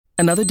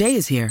Another day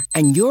is here,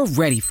 and you're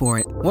ready for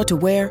it. What to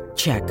wear?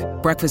 Check.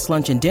 Breakfast,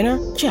 lunch, and dinner?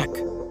 Check.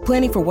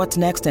 Planning for what's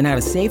next and how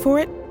to save for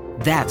it?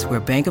 That's where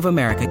Bank of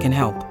America can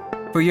help.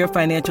 For your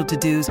financial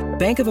to-dos,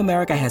 Bank of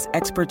America has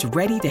experts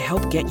ready to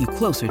help get you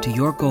closer to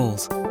your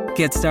goals.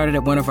 Get started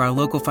at one of our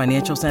local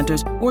financial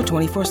centers or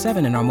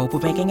 24/7 in our mobile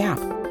banking app.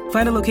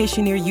 Find a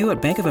location near you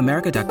at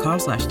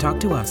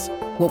bankofamerica.com/talktous.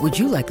 What would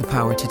you like the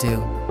power to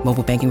do?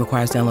 Mobile banking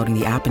requires downloading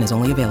the app and is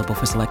only available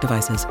for select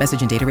devices.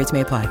 Message and data rates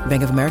may apply.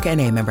 Bank of America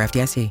N.A., member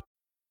FDIC.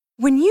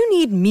 When you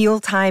need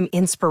mealtime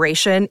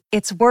inspiration,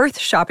 it's worth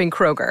shopping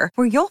Kroger,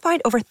 where you'll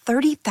find over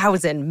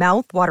 30,000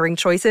 mouth-watering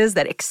choices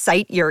that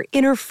excite your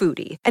inner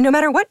foodie. And no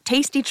matter what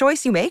tasty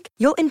choice you make,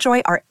 you'll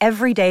enjoy our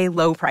everyday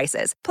low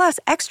prices, plus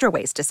extra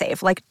ways to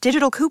save, like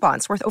digital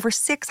coupons worth over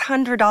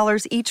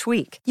 $600 each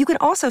week. You can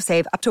also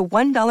save up to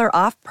 $1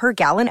 off per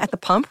gallon at the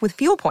pump with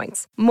fuel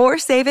points. More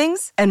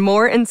savings and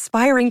more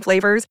inspiring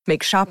flavors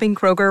make shopping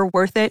Kroger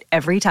worth it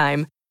every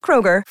time.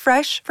 Kroger,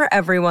 fresh for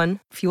everyone.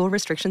 Fuel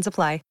restrictions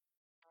apply.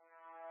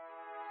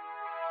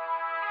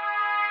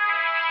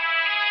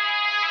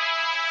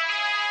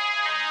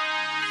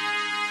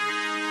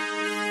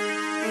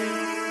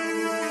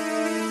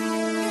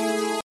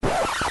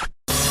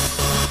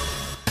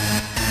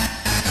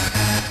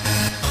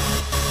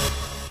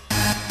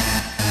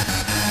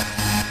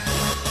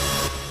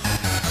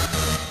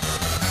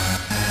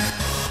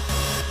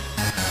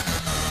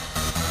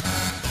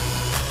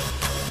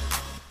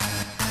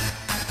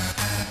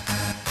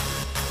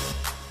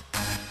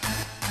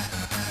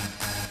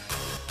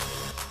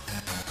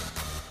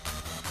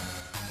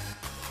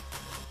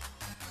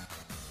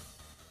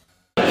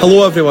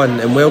 Hello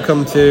everyone and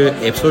welcome to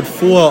episode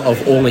 4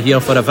 of Only Here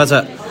for a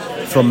Visit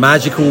from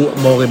magical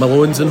Molly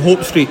Malone's in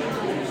Hope Street,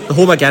 the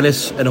home of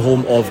Guinness and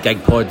home of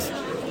Gigpod.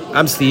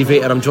 I'm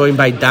Stevie and I'm joined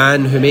by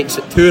Dan, who makes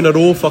it 2 in a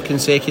row for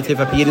consecutive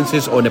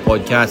appearances on the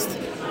podcast.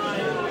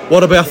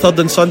 What about a third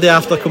on Sunday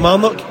after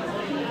Kilmarnock?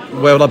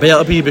 Well, there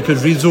better be,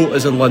 because Rizzo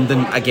is in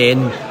London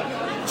again.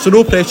 So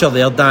no pressure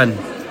there, Dan.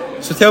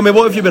 So tell me,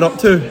 what have you been up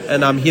to?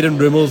 And I'm hearing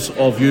rumours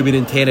of you being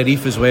in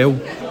Tenerife as well.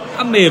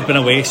 I may have been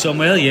away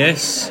somewhere,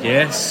 yes.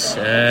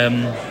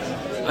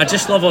 I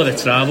just love all the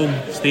travel,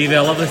 Stevie.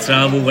 I love the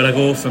travel where I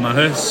go from my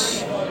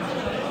house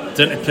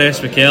down to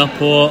Prestwick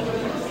Airport,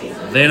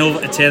 then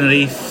over to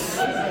Tenerife,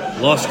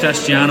 Los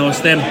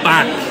Cristianos, then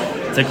back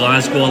to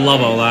Glasgow. I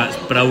love all that, it's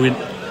brilliant.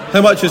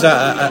 How much is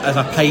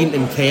a pint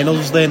in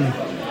tenors then?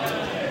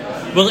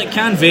 Well, it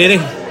can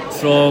vary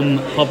from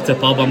pub to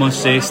pub, I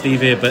must say,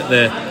 Stevie, but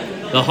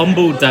the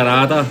Humble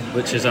Dorada,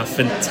 which is a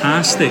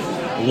fantastic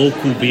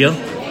local beer,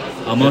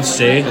 I must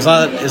say. Is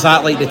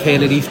that like the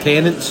Tenerife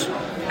Tenants?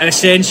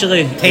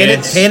 Essentially,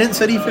 yes.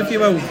 Tenerife, if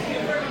you will.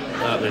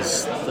 That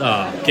was...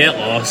 get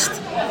lost.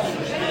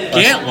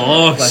 Get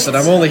lost. Listen,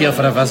 I'm only here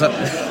for a visit.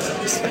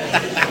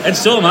 And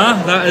so am I.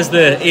 That is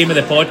the aim of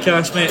the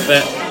podcast, mate.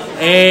 But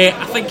I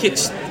think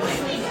it's...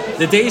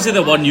 The days of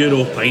the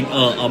 €1 pint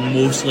are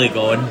mostly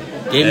gone.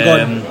 Game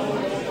gone.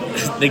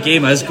 The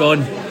game is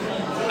gone.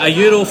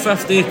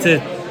 €1.50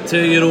 to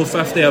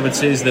 €2.50, I would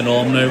say, is the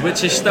norm now,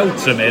 which is still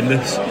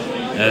tremendous.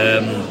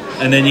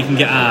 And then you can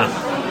get a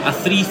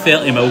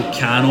 330ml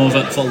can of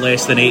it for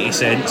less than 80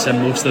 cents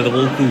in most of the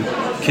local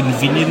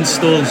convenience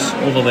stores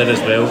over there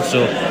as well.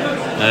 So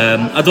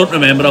I don't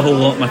remember a whole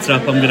lot of my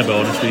trip, I'm going to be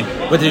honest with you.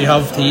 What did you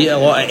have to eat? A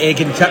lot of egg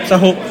and chips, I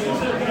hope?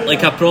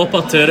 Like a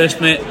proper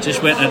tourist, mate.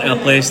 Just went into a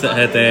place that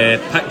had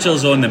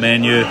pictures on the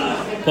menu,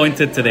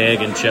 pointed to the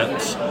egg and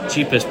chips.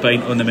 Cheapest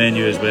pint on the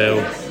menu as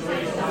well.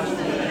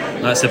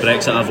 That's the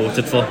Brexit I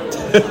voted for.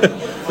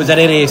 Was there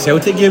any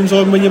Celtic games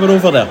on when you were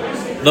over there?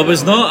 There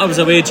was not. I was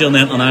away during the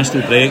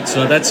international break,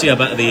 so I did see a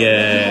bit of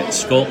the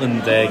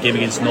Scotland game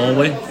against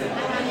Norway.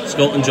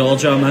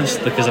 Scotland-Georgia I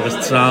missed because I was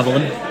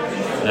travelling.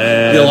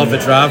 You love the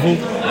travel?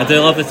 I do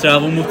love the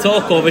travel. We'll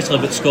talk obviously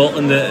about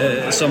Scotland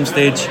at some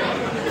stage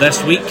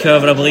this week.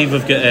 However, I believe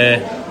we've got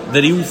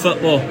the real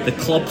football, the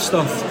club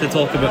stuff to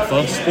talk about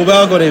first. Well, we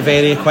are going to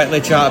very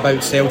quickly chat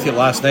about Celtic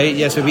last night.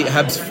 Yes, we beat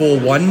Hibs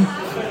 4-1.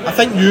 I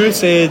think you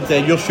said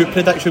your shoot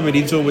prediction with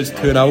Rizzo was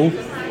 2-0.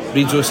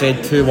 Rizzo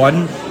said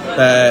 2-1.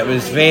 It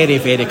was very,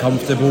 very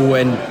comfortable,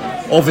 and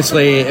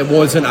obviously it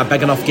wasn't a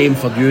big enough game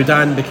for you,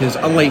 Dan, because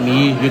unlike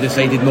me, you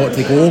decided not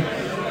to go.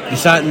 You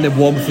sat in the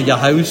warmth of your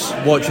house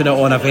watching it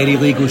on a very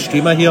legal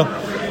streamer here.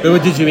 But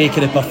what did you make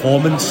of the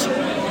performance?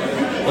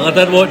 Well, I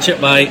did watch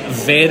it by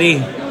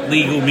very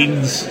legal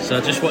means, so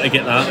I just want to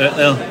get that out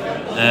there.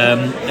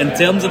 In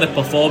terms of the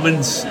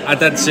performance, I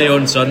did say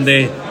on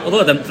Sunday,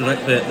 although I didn't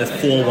predict the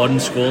 4-1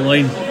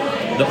 scoreline,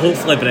 that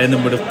hopefully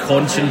Brendan would have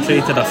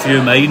concentrated a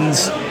few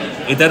minds.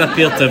 He did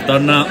appear to have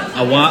done that.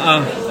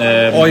 Awata.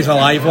 He's a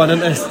live one,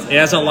 isn't he? He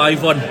is a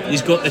live one.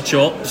 He's got the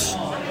chops.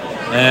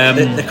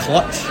 The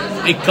clutch.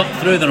 He cut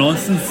through the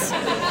nonsense.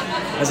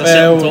 As a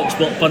certain top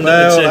spot pundit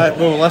would say.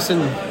 Well,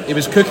 listen, he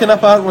was cooking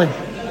apparently.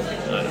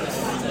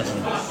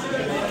 Listen,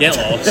 get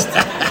lost.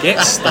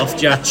 Get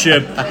stuffed, you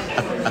tube.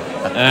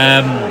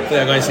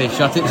 They're going to say,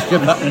 shut it,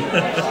 tube.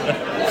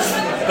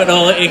 But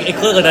no, he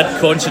clearly did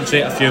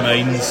concentrate a few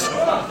minds.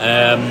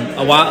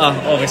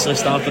 Iwata obviously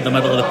started in the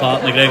middle of the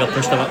park. McGregor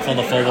pushed a bit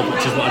further forward,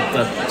 which is what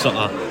I sort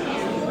of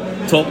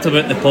talked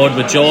about in the pod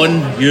with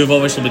John. You've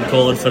obviously been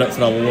calling for it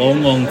for a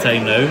long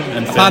time now.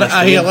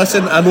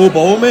 Listen, I know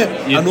ball, mate.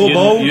 I know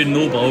ball. You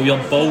know ball. Your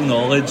ball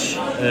knowledge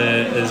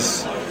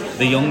is,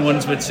 the young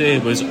ones would say,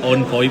 was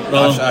on point,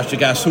 brother. I should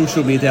get a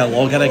social media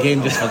login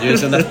again just for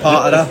using this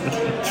part of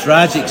it.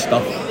 Tragic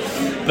stuff.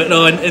 But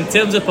no, in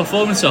terms of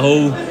performance as a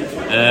whole,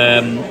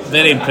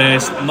 very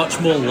impressed. Much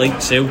more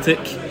like Celtic.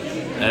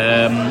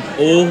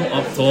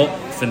 Up top,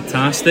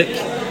 fantastic.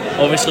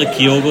 Obviously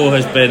Kyogo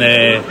has been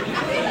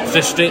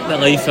frustrating the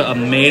life out of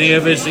many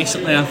of us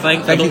recently, I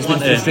think. I think it's been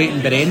frustrating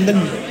Brendan.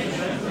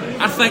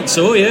 I think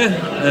so,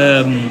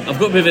 yeah. I've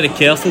got to be very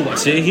careful what I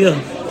say here,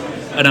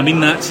 and I mean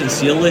that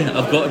sincerely.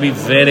 I've got to be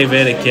very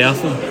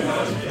careful,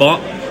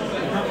 but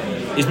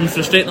he's been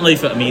frustrating the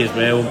life out of me as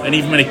well. And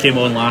even when he came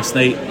on last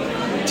night,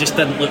 just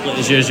didn't look like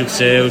his usual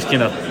self.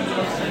 Kind of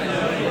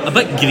a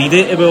bit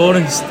greedy, to be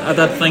honest. I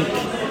did think,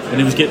 when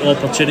he was getting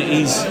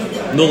opportunities,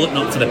 no looking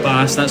up to the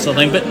pass, that sort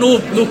of thing, but no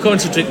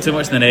concentrating too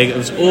much on the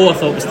negatives. I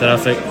thought it was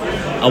terrific.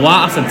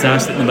 Iwata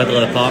fantastic in the middle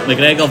of the park.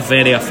 McGregor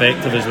very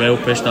effective as well,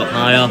 pushed up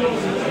higher.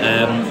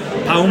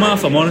 Palma,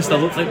 if I'm honest, I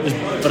don't think it was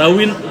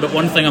brilliant, but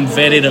one thing I'm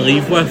very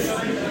relieved with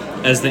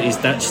is that he's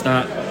ditched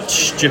that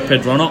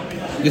stupid run up.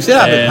 You say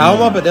that about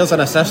Palma, but there's an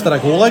assist and a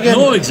goal again.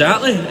 No,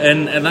 exactly,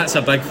 and that's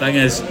a big thing.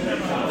 Is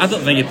I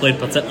don't think he played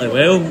particularly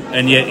well,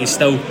 and yet he's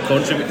still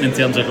contributing in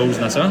terms of goals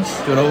and assists.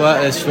 Do you know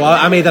what?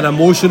 I made an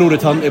emotional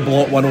return to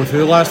Block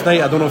 102 last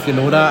night. I don't know if you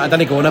know that. I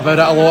didn't go on about it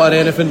a lot or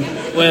anything.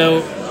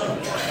 Well,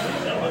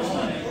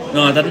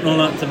 no, I didn't know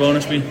that, to be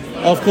honest with you.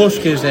 Of course,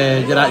 because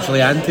you're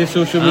actually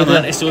anti-social media. I'm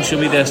anti-social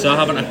media, so I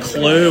haven't a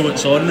clue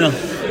what's on there.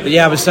 But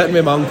yeah, I was sitting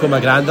with my uncle and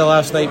my granda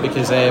last night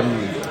because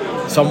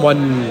someone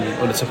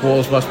on the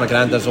supporters bus my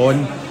granda's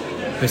on,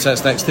 who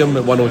sits next to him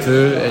at 102.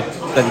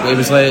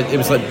 It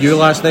was like you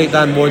last night,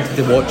 Dan, wanted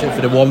to watch it for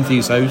the warmth of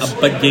his house. A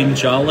big game,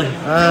 Charlie.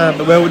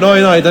 But well,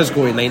 no, he does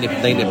go to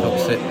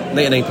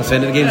 99%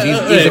 of the games.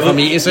 Easy for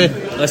me to say.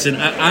 Listen,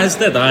 as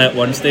did I at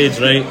one stage,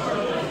 right?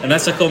 And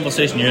that's a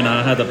conversation you and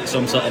I had about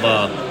some sort of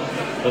a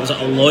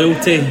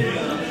loyalty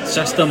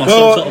system or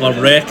some sort of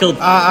a record.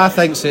 I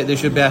think that there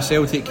should be a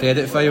Celtic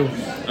credit file.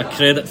 A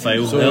credit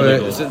file, so, there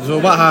we go. So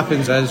what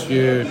happens is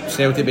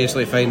Celtic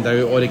basically find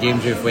out all the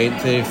games you've went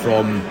to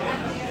from,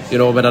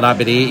 whether that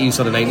be the 80s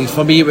or the 90s.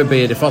 For me, it would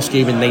be the first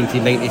game in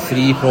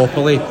 1993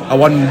 properly. A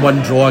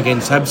 1-1 draw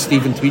against Hibs.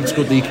 Stephen Tweed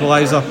scored the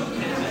equaliser.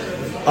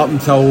 Up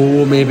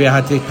until maybe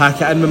I had to pack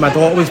it in when my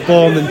daughter was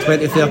born in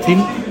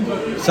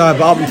 2013. So,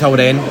 but up until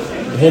then,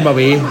 home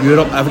away,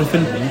 Europe,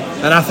 everything.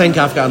 And I think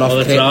I've got enough. All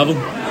the travel.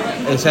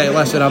 It's like,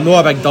 listen, I'm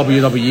not a big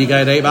WWE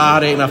guy, right? But I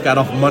reckon I've got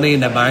enough money in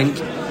the bank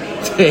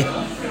to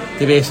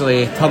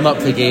basically turn up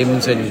to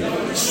games and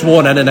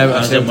swan in and out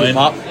of Celtic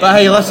Park. But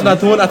hey, listen, I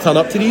don't want to turn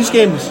up to these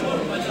games.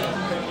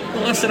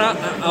 Well, listen,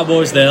 I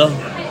was there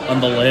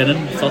under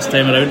Lennon first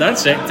time around and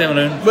second time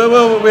around.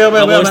 Well,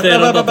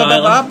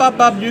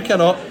 you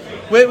cannot.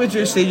 What would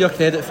you say your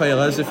credit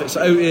file is if it's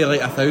out of like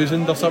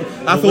 1,000 or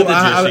something?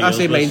 I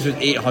say mine was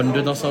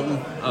 800 or something.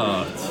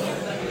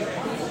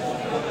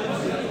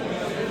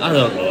 I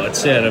don't know, I'd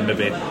say around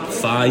maybe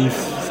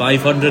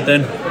 500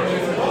 then.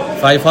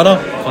 500?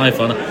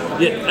 500.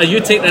 Yeah, are you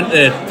taking into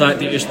the fact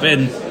that you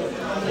spend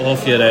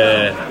off your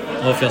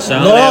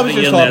salary? No, I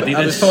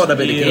was talking about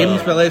the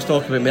games, but let's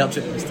talk about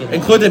merchandise.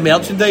 Including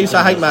merchandise,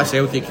 I think my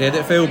Celtic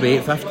credit file will be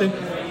 850.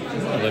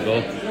 There we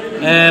go.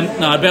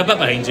 No, I'd be a bit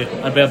behind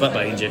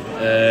you.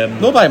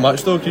 Not by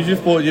much though, because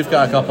you've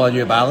got a couple of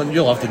New Balance.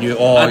 You love the new.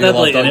 I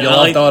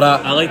loved all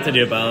that. I liked the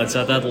New Balance.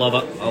 I did love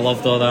it. I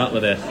loved all that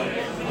with the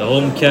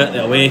home kit,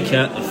 the away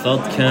kit, the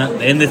third kit,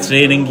 then the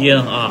training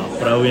gear.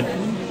 Brilliant.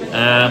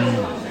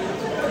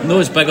 No,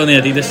 it's big on the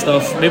Adidas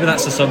stuff. Maybe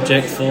that's a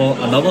subject for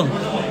another.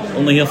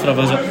 Only here for a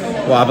visit.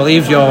 Well, I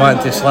believe you all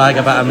want to slag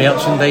a bit of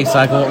merchandise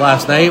I got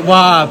last night.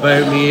 What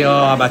about me?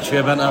 I'm a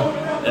tube into.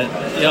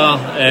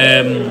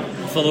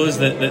 For those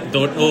that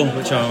don't know,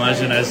 which I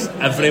imagine is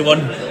everyone,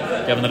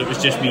 given that it was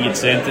just me you'd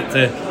sent it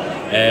to.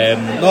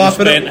 I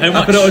put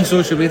it on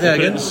social media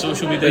again.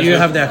 Social media. But you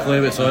haven't a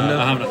clue what's on there.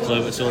 I haven't a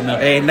clue what's on there.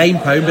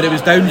 £9, but it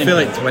was down for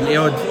like 20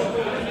 odd.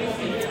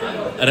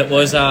 And it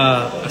was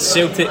a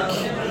Celtic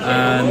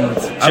and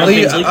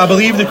Champions League. I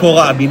believe they call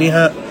it a beanie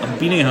hat. A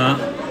beanie hat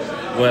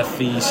with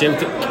the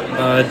Celtic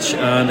badge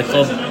and the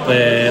club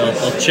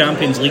or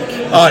Champions League.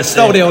 It's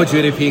still the old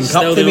European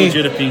Cup to me. Still the old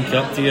European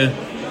Cup to you.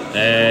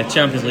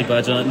 Champions League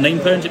badge on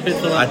it. £9 you paid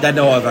for that? I did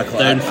not have a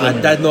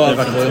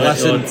clue.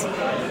 Listen,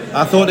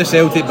 I thought the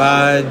Celtic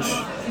badge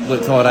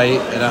looked alright,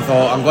 and I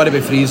thought I'm going to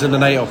be freezing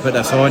tonight, I'll put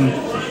this on.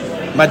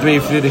 Midway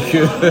through the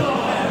queue,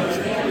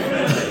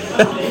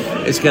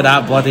 it's got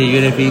that bloody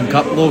European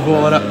Cup logo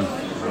on it.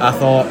 I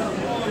thought,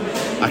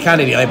 I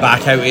can't really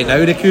back out of it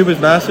now, the queue was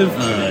massive.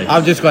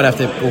 I'm just going to have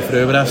to go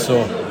through with this,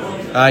 so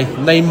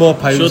 £9 more.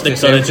 Showed the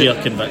courage of your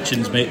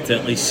convictions, mate, to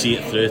at least see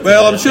it through.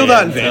 Well, I'm sure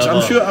that invest.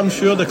 I'm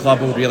sure the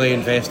club will really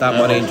invest that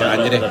money in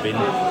January.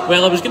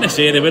 Well, I was going to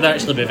say they would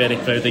actually be very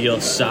proud of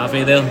your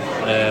savvy there,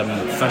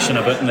 fishing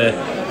about in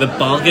the the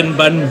bargain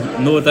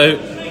bin, no doubt.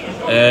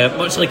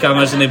 Much like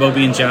Amazon, they will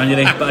be in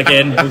January, but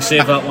again, we'll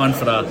save that one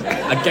for a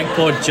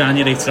Gigpod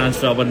January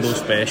transfer window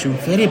special.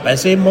 Very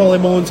busy, Molly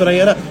Malone's right,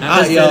 isn't it?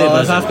 Very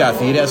busy. I've got a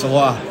theory, it's a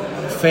lot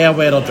of fair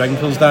weather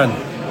drinkers, Dan.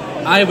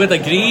 I would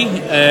agree.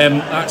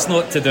 That's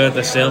not to do a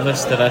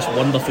disservice to this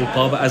wonderful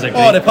pub. It is a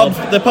great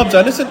the pub's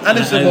innocent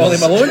Molly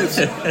Malone's.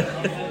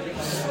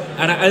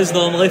 And it is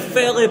normally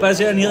fairly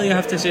busy in here, you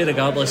have to say,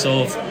 regardless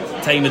of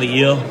time of the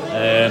year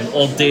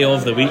or day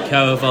of the week.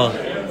 However,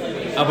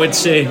 I would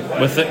say,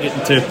 without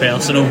getting too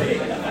personal,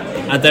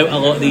 I doubt a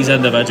lot of these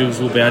individuals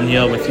will be in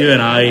here with you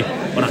and I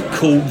on a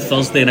cold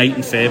Thursday night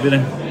in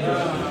February.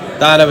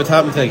 Dan, I would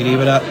happen to agree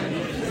with that.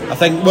 I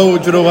think, well,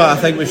 do you know what? I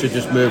think we should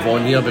just move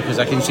on here because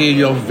I can see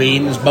your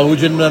veins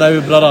bulging now,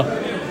 brother,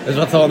 as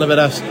we're talking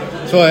about this.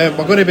 So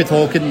we're going to be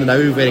talking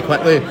now very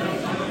quickly.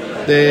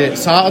 The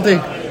Saturday,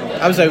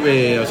 I was out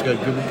with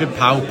a good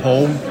pal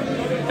Paul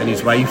and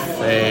his wife,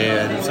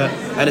 and what's it?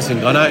 Innocent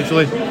Gun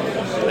actually,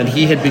 and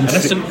he had been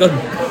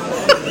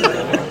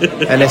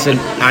Innocent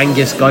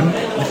Angus Gunn,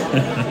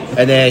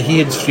 and he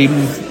had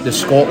streamed the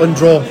Scotland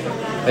draw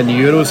in the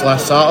Euros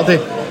last Saturday.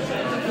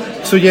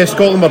 So yeah,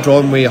 Scotland were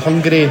drawn with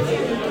Hungary,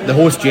 the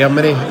host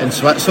Germany and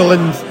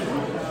Switzerland,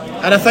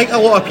 and I think a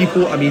lot of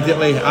people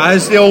immediately,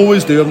 as they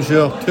always do I'm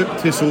sure, took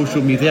to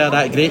social media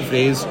that great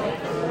phrase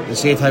and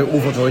said how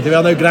overjoyed they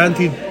were. Now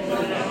granted,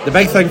 the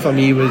big thing for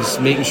me was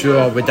making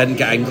sure we didn't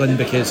get England,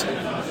 because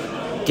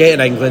getting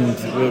England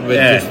would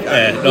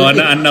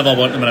I never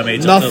want them in a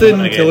major nothing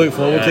to look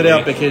forward to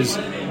there, because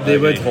they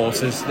would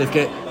horses. They've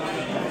got,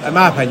 in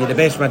my opinion, the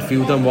best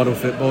midfielder in world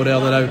football there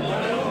now.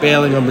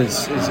 Bellingham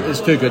is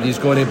too good. He's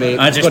going to be.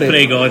 I just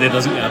pray God he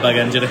doesn't get a big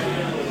injury.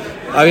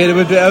 I mean, it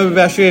would be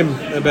a shame.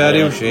 It would be a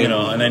real shame. You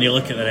know, and then you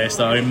look at the rest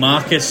of it. I mean,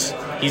 Marcus,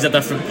 he's a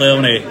different player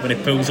when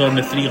he pulls on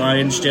the Three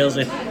Lions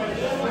jersey.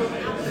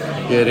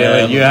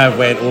 You have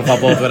went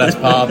overboard with this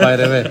part, by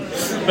the way.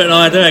 But no,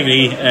 I do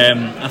agree.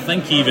 I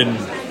think even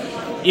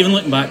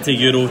looking back to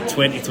Euro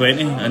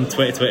 2020 and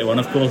 2021,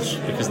 of course,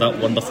 because that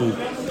wonderful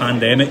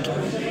pandemic,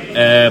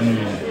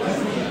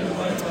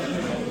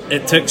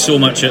 it took so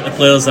much out of the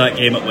players that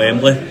game at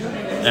Wembley,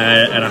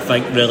 and I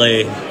think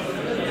really,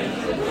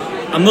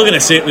 I'm not going to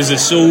say it was the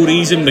sole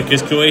reason,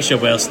 because Croatia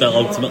were still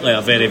ultimately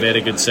a very,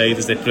 very good side,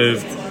 as they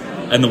proved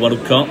in the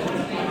World Cup.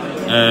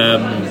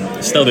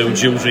 Still the old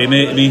Jules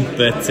Rimet to me,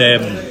 but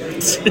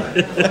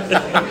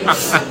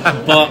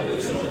but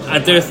I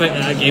do think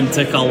that game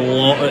took a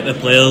lot out of the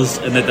players,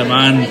 and the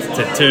demand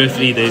to 2 or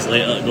 3 days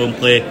later to go and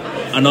play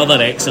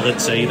another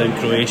excellent side in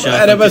Croatia.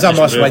 And it was a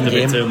must-win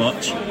game. Too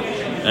much.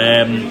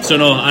 So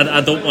no, I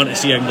don't want to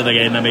see England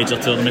again in a major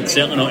tournament.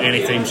 Certainly not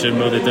anytime soon.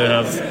 Though they do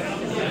have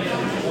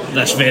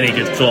this very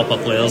good crop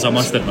of players, I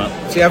must admit.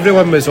 See,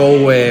 everyone was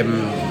all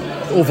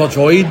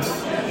overjoyed,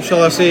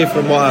 shall I say,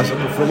 from what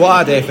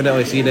I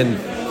definitely seen in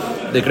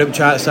the group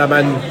chats I'm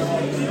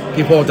in.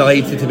 People are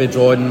delighted to be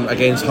drawn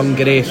against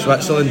Hungary,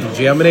 Switzerland and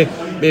Germany.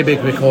 Maybe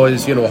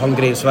because, you know,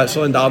 Hungary and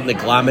Switzerland aren't the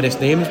glamorous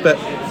names, but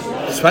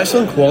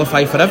Switzerland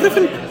qualify for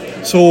everything.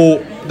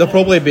 So they'll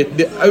probably be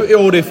out of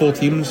all the 4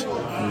 teams.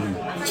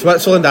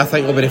 Switzerland, I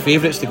think, will be the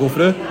favourites to go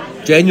through,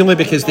 genuinely,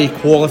 because they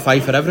qualify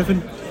for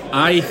everything.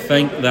 I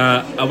think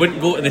that I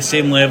wouldn't go to the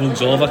same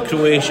levels of a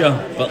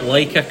Croatia, but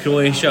like a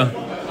Croatia,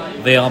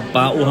 they are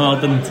battle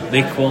hardened.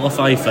 They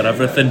qualify for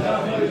everything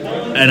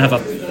and have a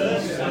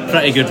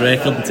pretty good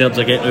record in terms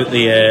of getting out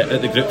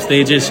the group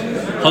stages.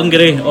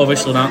 Hungary,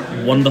 obviously,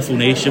 that wonderful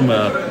nation with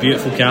a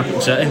beautiful capital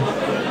city.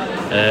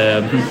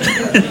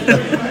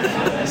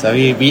 So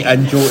we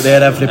in-joke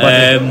there,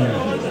 everybody.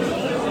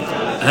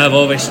 Have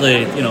obviously,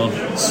 you know,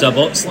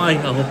 Szoboszlai,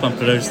 I hope I'm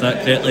pronouncing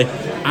that correctly,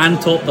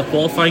 and topped the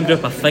qualifying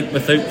group, I think,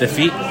 without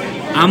defeat.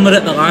 And were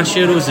at the last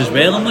Euros as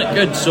well and looked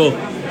good. So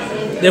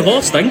they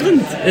host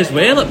England as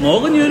well at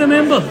Molyneux,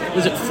 remember?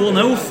 Was it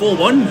 4-0,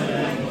 4-1?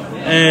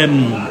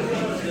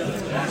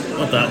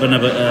 What that been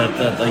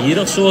about a year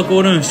or so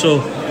ago now.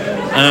 So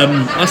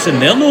listen,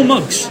 they're no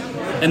mugs.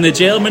 And the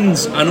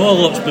Germans, I know a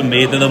lot's been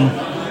made of them.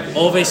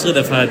 Obviously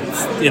they've had,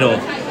 you know,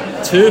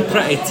 2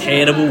 pretty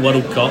terrible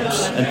World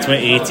Cups in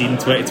 2018,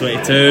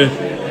 2022.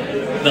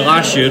 The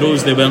last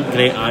Euros, they weren't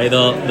great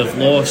either. They've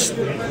lost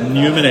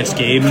numerous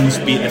games,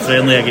 beat the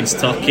friendly against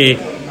Turkey,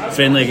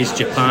 friendly against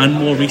Japan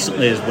more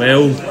recently as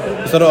well.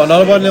 Is there not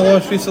another one they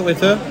lost recently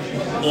too?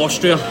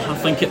 Austria, I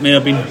think it may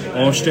have been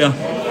Austria.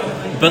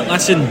 But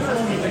listen,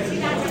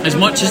 as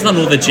much as I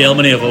know the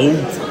Germany of old,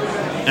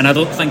 and I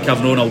don't think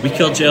I've known a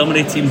weaker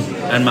Germany team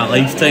in my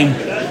lifetime,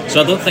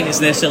 so I don't think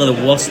it's necessarily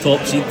the worst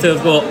top seed to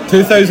have got.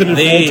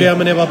 2004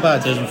 Germany were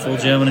bad. 2004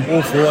 Germany.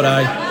 04,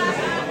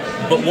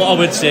 aye. But what I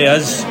would say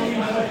is,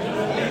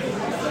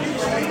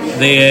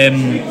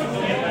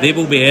 they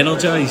will be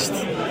energised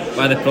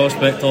by the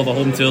prospect of a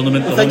home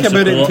tournament. I think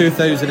about it in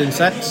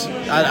 2006.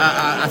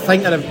 I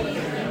think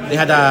they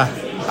had a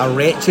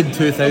wretched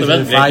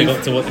 2005. They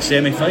got to the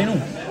semi-final.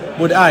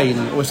 Would I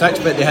in 06,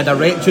 but they had a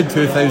wretched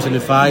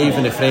 2005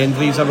 in the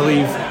friendlies, I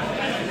believe.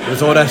 There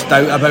was all this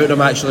doubt about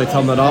them actually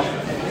turning up.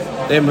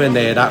 Then when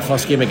that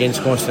first game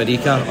against Costa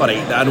Rica, alright,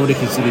 I know they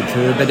conceded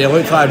 2, but they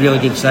looked like a really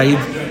good side.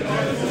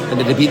 And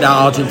then they beat that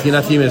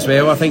Argentina team as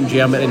well. I think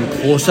Germany and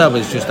closer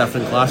was just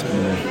different class.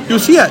 You'll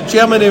see it.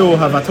 Germany will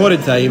have a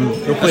torrid time.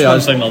 They'll play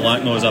us. That's one thing we'll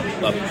lack now is a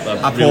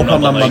proper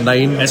number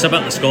 9. It's a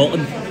bit of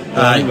Scotland.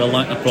 I think we'll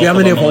lack a proper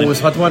Germany have number always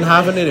had one,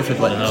 haven't they? They've had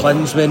like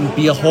Klinsmann,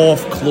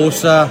 Bierhoff,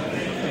 Klose.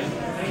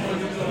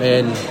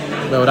 And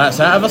well, that's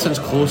it. Ever since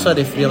Klose,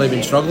 they've really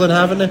been struggling,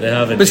 haven't they? They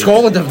have. But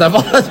Scotland have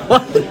never had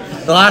one.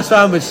 The last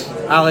one was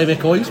Ali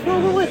McCoy's,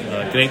 probably.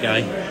 Great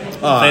guy.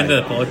 Friend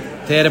of the pod.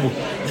 Terrible.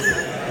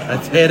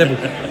 Terrible.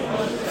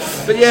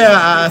 But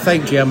yeah, I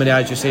think Germany,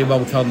 as you say,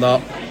 will turn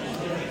up.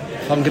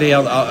 Hungary,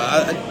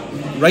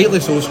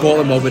 rightly so,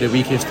 Scotland will be the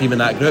weakest team in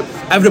that group.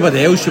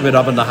 Everybody else should be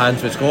rubbing their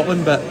hands with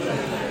Scotland, but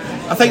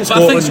I think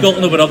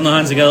Scotland will be rubbing their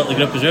hands together at the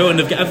group as well, and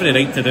they've got every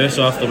right to do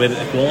so after the way that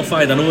they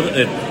qualified. I know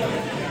that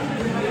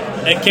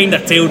it kind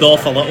of tailed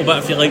off a little bit,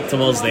 if you like,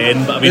 towards the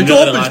end, but I mean,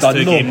 really the last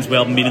two games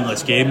were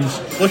meaningless games.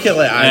 Look at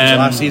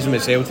last season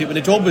with Celtic, when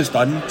the job was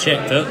done.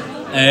 Checked it.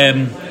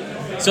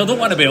 So I don't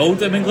want to be all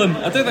doom and gloom.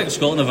 I do think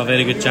Scotland have a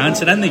very good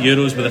chance, and in the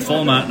Euros with the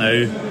format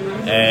now,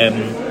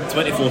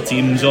 24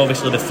 teams,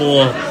 obviously the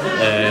 4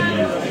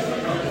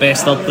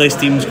 best third place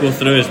teams go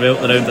through as well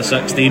to the round of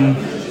 16.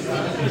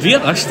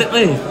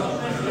 Realistically,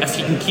 if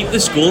you can keep the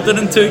score down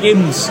in 2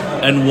 games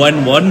and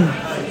win 1,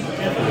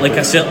 like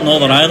a certain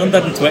Northern Ireland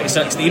did in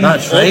 2016, or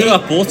do a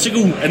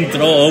Portugal and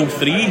draw all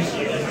 3,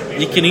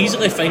 you can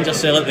easily find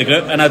yourself at the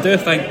group. And I do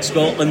think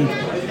Scotland,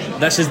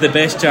 this is the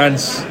best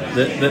chance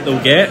that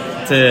they'll get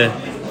to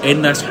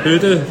end this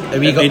hoodoo at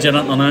major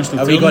international tournaments.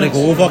 Are we going to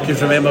go over?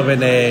 Because remember when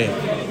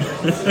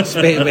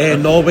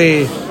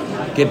Norway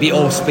get beat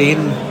off Spain?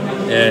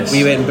 Yes.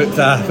 We went and booked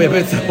a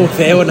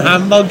hotel in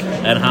Hamburg.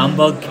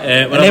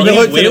 And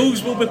then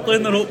Wales will be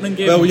playing their opening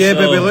game. Well, yeah,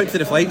 but we looked at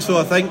the flight, so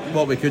I think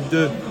what we could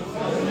do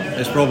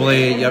is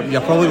probably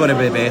you're probably going to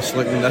be best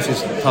looking. This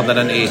is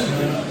turning into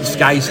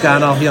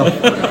Skyscanner here.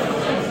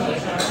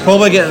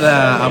 Probably get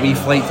a wee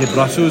flight to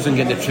Brussels and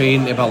get the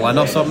train to Berlin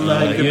or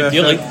something.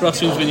 You liked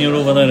Brussels when you were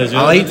over there as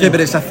well? I liked it,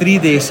 but it's a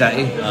 3-day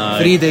city.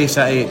 3-day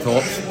city at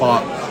tops,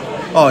 but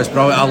it's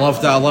brilliant. I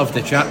loved it. I loved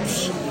the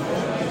chips.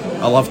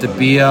 I loved the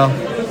beer.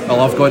 I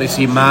loved going to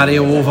see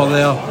Mario over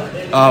there.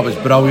 It was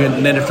brilliant.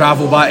 And then to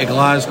travel back to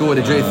Glasgow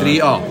to the duty free.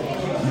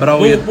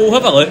 Brilliant. We'll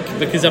have a look,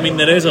 because I mean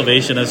the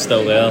reservation is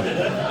still there.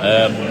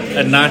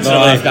 And naturally,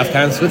 I've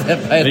cancelled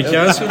it.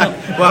 Cancelled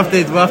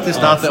it? We'll have to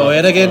start it all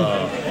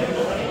again.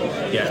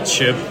 Yeah,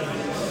 tube.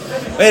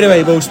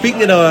 Anyway, well,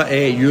 speaking of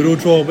Euro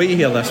draw, wait to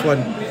hear this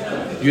one.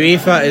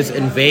 UEFA is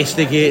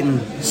investigating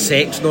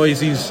sex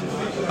noises.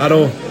 I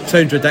know, it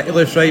sounds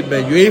ridiculous, right?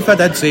 But UEFA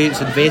did say it's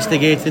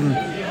investigating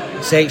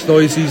sex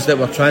noises that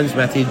were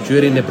transmitted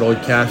during the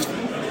broadcast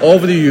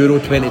of the Euro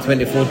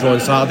 2024 draw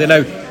on Saturday.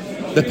 Now,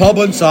 the pub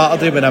on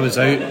Saturday when I was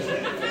out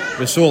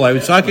was so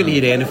loud, so I couldn't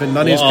hear anything.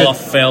 None of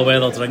us fair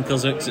weather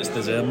drinkers out, 'cause it's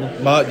December.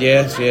 But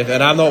yes,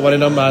 and I'm not one of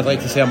them. I'd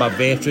like to say I'm a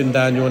veteran,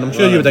 Daniel, and I'm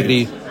sure you would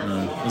agree.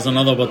 There's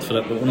another word for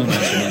it, but we'll not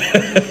mention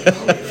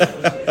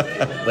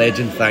it.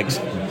 Legend,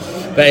 thanks.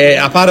 But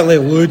apparently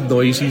loud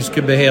noises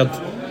could be heard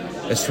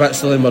as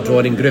Switzerland were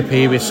drawn in Group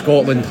A with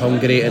Scotland,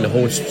 Hungary and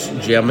hosts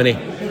Germany.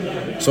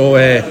 So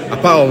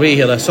apparently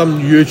here there's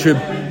some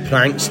YouTube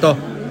prankster,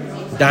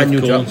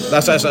 Daniel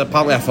that's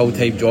apparently a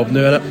full-time job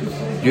now, innit?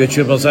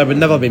 YouTubers, it would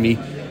never be me.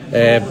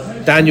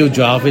 Daniel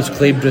Jarvis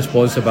claimed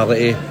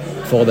responsibility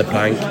for the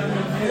prank,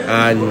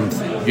 and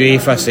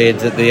UEFA said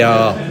that they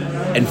are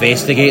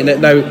investigating it.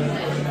 Now,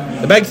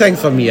 the big thing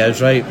for me is,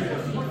 right,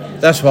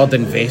 this word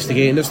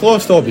investigating, it's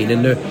lost all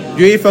meaning now.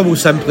 UEFA will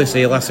simply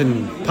say,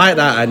 listen, pack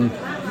that in,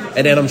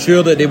 and then I'm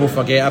sure that they will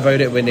forget about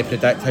it when they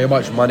predict how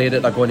much money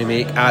that they're going to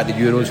make at the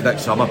Euros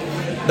next summer.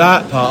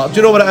 That part, do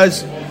you know what it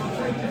is?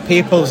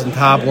 Papers and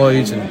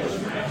tabloids, and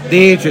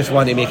they just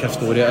want to make a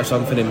story out of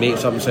something and make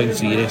something sound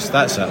serious.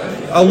 That's it.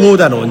 A load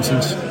of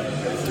nonsense.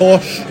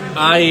 Tosh.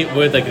 I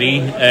would agree,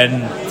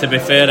 and to be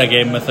fair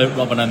again, without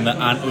rubbing in the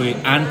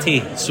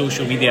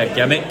anti-social media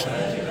gimmick,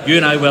 you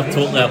and I were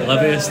totally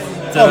oblivious to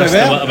this.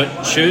 What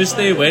about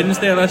Tuesday,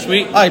 Wednesday this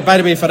week? Aye, by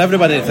the way, for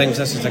everybody that thinks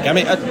this is a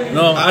gimmick,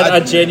 I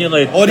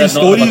genuinely all these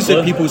stories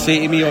that people say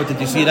to me, did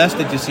you see this,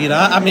 did you see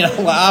that? I mean, I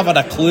haven't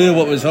a clue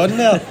what was on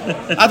there.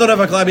 I don't have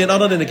a clue. I mean,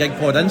 other than the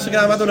Gigpod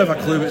Instagram, I don't have a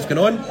clue what's going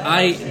on.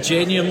 I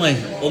genuinely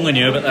only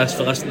knew about this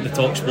for listening to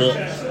TalkSport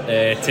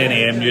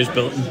 10am news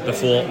bulletin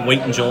before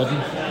White and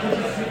Jordan.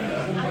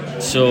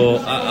 So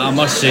I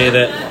must say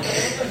that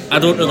I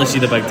don't really see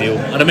the big deal.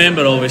 I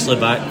remember obviously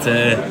back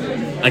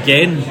to,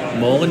 again,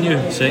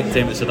 Molyneux, second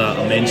time it's had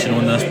a mention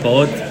on this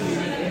pod.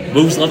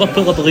 Wolves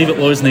Liverpool, I believe it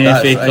was, in the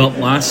FA Cup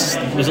last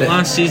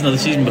season or the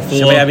season before?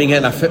 So we have been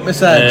getting a foot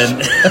massage.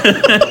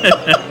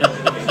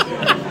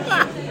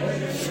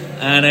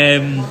 And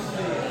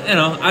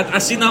I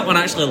seen that one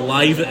actually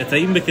live at the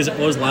time, because it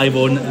was live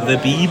on the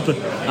Beeb,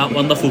 that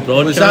wonderful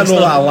broadcaster. Was that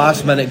not a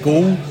last minute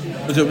goal?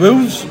 Was it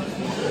Wolves?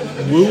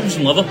 Wolves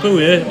and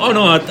Liverpool, yeah. Oh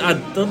no, I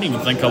don't even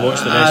think I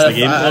watched the rest of the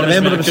game. I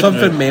remember there was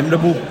something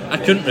memorable. I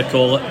couldn't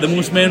recall it. The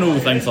most memorable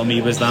thing for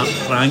me was that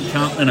prank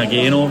happening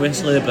again,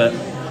 obviously, but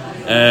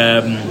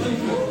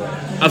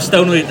I've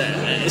still not.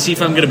 See,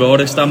 if I'm going to be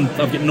honest, I've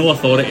got no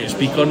authority to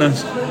speak on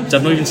this.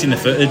 I've not even seen the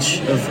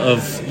footage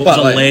of what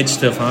was alleged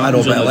to have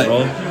happened on the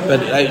draw.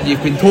 But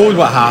you've been told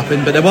what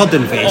happened, but they weren't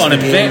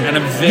investigating. An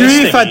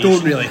investigation. UEFA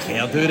don't really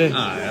care, do they?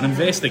 An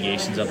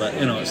investigation's a bit,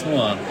 it's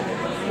not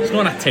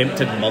an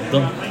attempted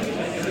murder.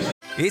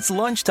 It's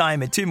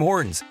lunchtime at Tim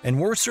Hortons, and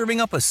we're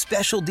serving up a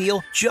special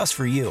deal just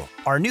for you.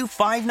 Our new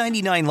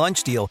 $5.99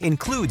 lunch deal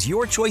includes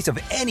your choice of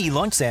any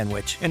lunch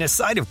sandwich and a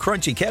side of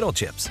crunchy kettle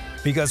chips.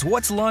 Because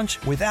what's lunch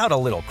without a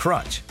little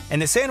crunch?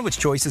 And the sandwich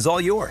choice is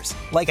all yours,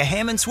 like a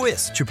ham and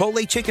Swiss,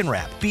 Chipotle chicken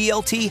wrap,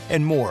 BLT,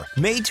 and more,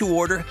 made to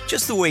order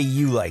just the way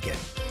you like it.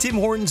 Tim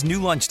Hortons'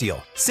 new lunch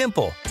deal.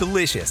 Simple,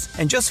 delicious,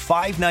 and just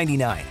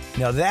 $5.99.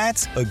 Now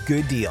that's a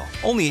good deal.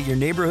 Only at your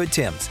neighborhood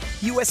Tim's.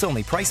 U.S.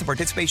 only. Price and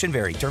participation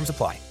vary. Terms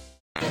apply.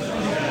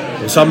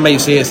 Some might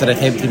say it's an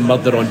attempted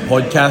murder on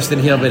podcasting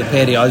here with a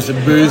pair of us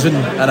boozing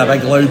in a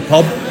big loud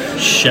pub.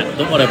 Shit,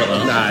 don't worry about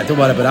that. Nah, don't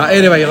worry about that.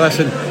 Anyway,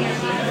 listen,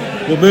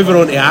 we're moving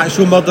on to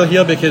actual murder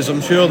here, because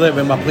I'm sure that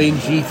when we're playing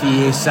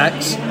GTA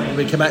 6,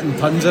 we're committing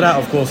tons of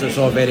that. Of course, it's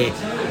all very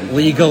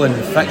legal and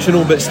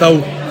fictional, but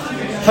still,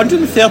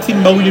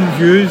 113 million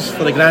views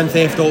for the Grand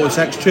Theft Auto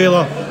 6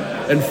 trailer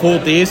in 4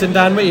 days. And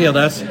Dan, wait to hear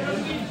this,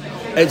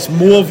 it's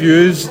more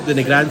views than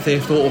the Grand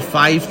Theft Auto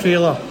 5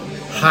 trailer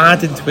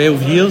had in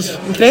 12 years.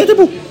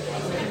 Incredible.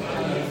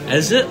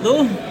 Is it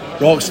though?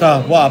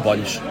 Rockstar, what a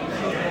bunch.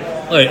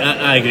 Look,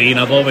 I agree, and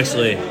I've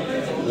obviously,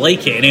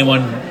 like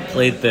anyone,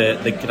 played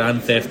the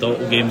Grand Theft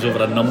Auto games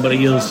over a number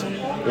of years,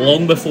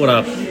 long before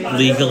I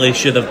legally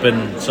should have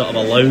been sort of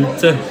allowed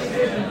to.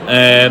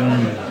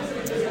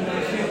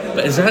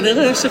 But is that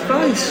really a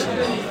surprise?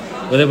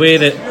 With the way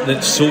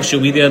that social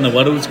media in the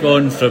world's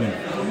gone from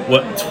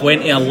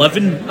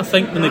 2011, I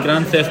think, when the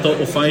Grand Theft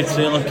Auto 5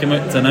 trailer came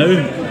out, to now.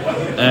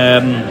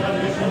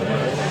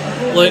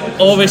 Look,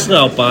 obviously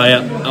I'll buy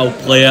it, I'll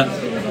play it,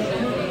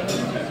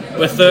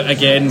 without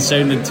again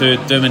sounding too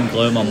doom and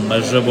gloom or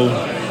miserable.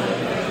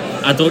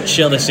 I don't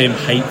share the same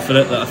hype for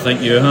it that I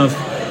think you have,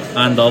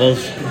 and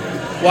others.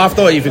 Well, I've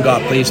not even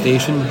got a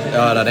PlayStation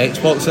or an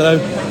Xbox now.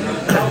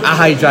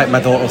 I hijacked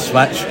my daughter's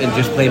Switch and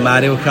just play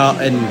Mario Kart,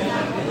 and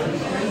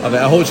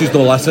I hope she's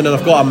not listening.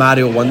 I've got a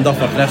Mario Wonder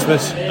for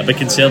Christmas. I'd be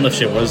concerned if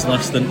she was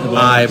listening.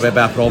 Aye, it would be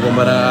a problem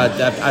with it.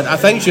 I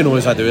think she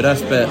knows I do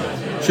this, but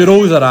she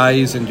rolls her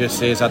eyes and just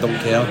says, I don't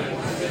care.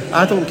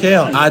 I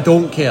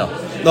don't care.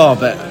 No,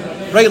 but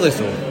rightly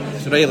so.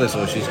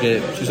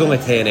 She's only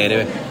 10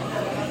 anyway.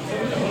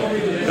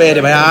 But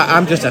anyway,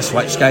 I'm just a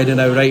Switch guy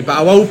now, right? But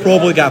I will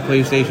probably get a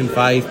PlayStation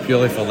 5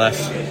 purely for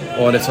this,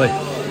 honestly.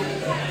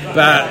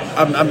 But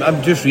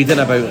I'm just reading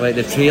about like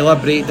the trailer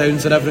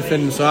breakdowns and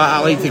everything, so I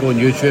like to go on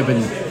YouTube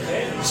and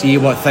see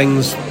what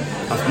things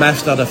I've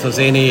missed, or if there's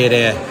any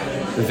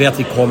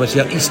inverted commas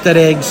here, Easter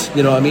eggs,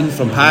 you know what I mean,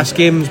 from past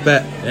games.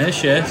 But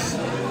yes.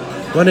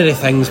 One of the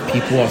things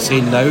people are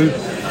saying now,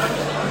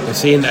 they're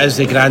saying, is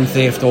the Grand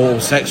Theft Auto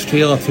 6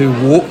 trailer too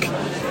woke?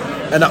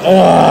 And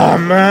oh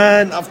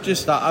man,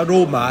 I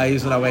rolled my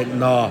eyes and I went,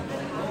 no.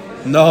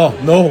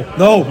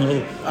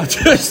 I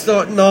just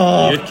thought,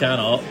 no. You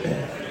cannot.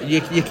 You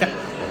can,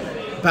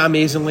 but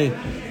amazingly,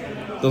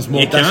 there's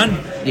more. You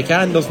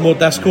can. There's more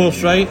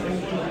discourse, right,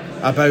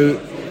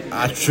 about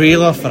a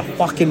trailer for a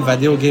fucking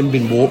video game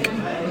being woke.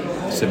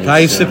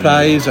 Surprise,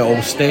 it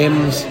all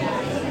stems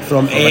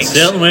from a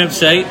certain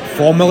website,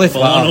 formerly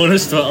known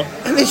as Twitter,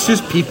 and it's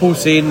just people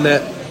saying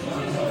that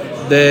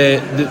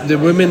the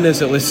woman,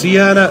 is it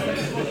Lucia in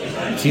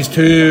it? She's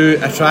too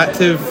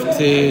attractive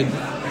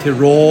to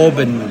rob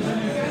and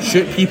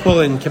shoot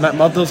people and commit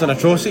murders and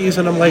atrocities,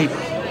 and I'm like,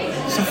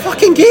 it's a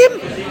fucking game.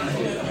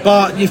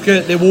 But you've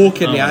got the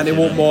woke and the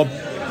anti-woke mob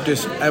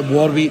just at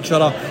war with each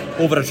other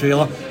over a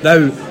trailer.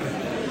 Now,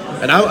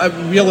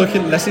 and we're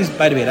looking, this is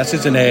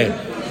in a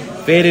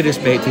very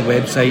respected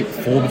website,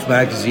 Forbes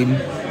magazine,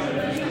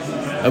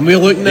 and we're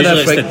looking at it.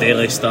 It's the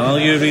Daily Star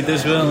you read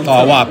as well.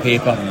 Oh, what a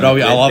paper.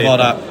 Brilliant, I love all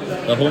that.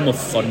 The home of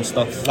fun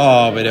stuff.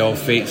 Oh, with all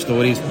fake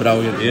stories,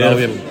 brilliant.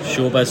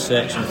 Showbiz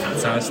section,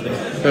 fantastic.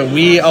 But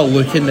we are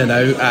looking now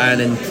at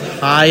an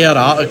entire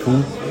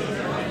article,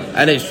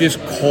 and it's just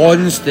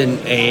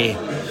constant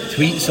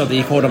tweets, or do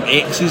you call them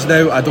X's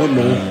now? I don't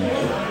know.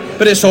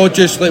 But it's all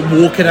just like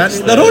woken at.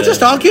 They're all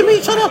just arguing with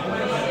each other.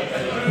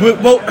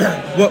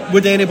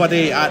 Would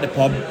anybody at the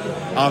pub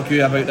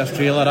argue about this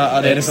trailer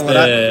or anything like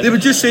that? They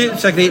would just say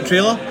it's a great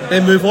trailer,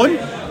 then move on.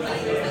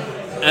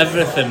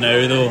 Everything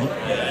now, though,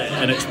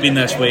 and it's been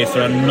this way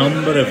for a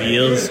number of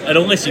years, it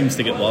only seems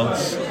to get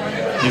worse.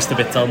 It used to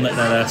be turned into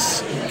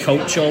this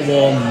culture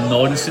war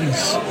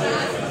nonsense.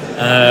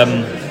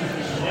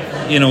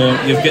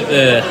 You've got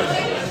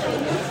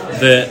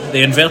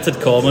the inverted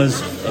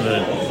commas,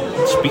 the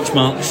speech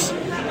marks,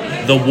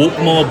 the woke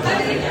mob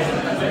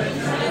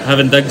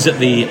having digs at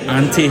the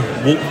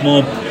anti-woke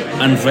mob,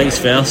 and vice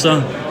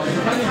versa.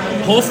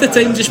 half the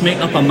time just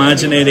making up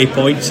imaginary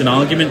points and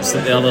arguments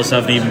that the others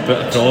haven't even put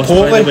across.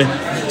 Totally. By the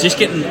way, just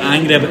getting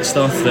angry about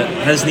stuff that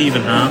hasn't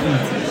even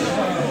happened.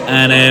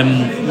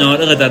 And no, it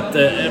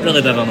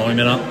really did annoy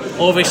me, that.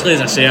 Obviously,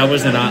 as I say, I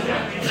wasn't that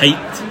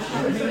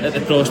hyped at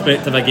the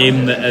prospect of a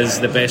game that is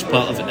the best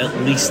part of at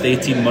least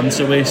 18 months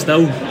away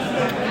still.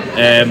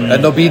 And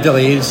there'll be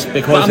delays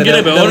because of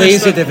the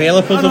lazy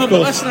developers, of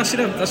course.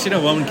 Listen, I seen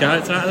a woman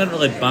character, I didn't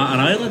really bat an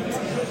eyelid.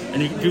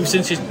 And people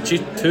saying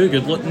she's too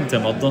good looking to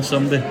murder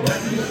somebody.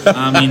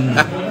 I mean,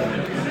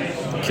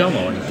 come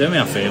on, do me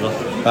a favour.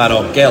 I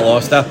know, get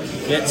lost there.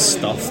 Get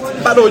stuffed.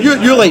 But no,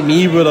 you like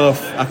me would have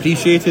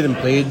appreciated and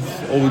played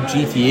old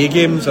GTA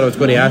games, and I was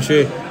going to ask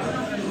you,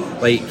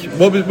 like,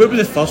 what was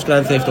the first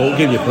Grand Theft Auto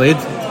game you played?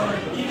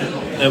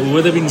 It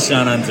would have been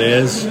San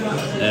Andreas.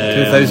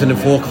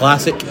 2004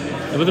 classic.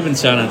 It would have been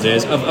San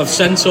Andreas. I've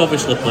since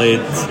obviously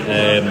played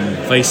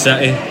Vice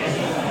City.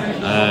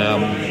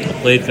 I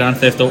played Grand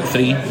Theft Auto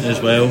 3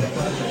 as well.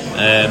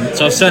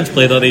 So I've since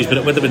played all these, but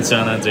it would have been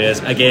San Andreas.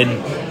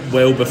 Again,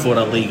 well before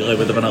I legally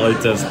would have been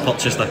allowed to have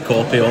purchased a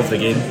copy of the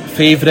game.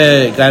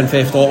 Favourite Grand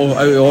Theft Auto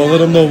out of all of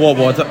them though, what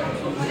was it?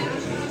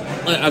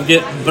 I've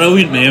got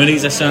brilliant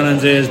memories of San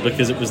Andreas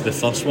because it was the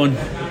first one.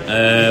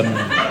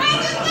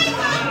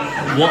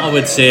 What I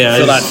would say is...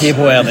 So that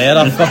table out there,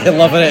 I'm fucking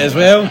loving it as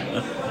well.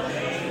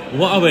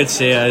 What I would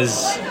say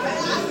is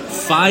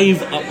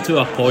 5 up to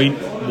a point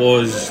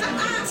was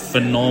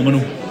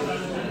phenomenal.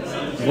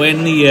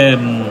 When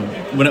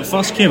it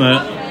first came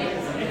out,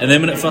 and then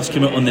when it first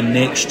came out on the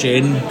next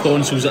gen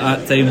consoles at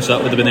that time, so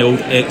that would have been the old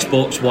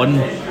Xbox One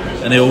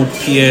and the old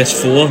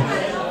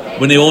PS4,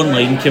 when the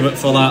online came out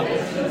for that,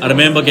 I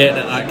remember getting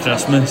it at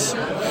Christmas,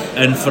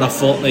 and for a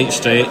fortnight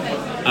straight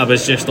I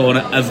was just on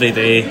it every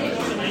day,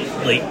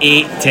 like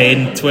 8,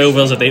 10, 12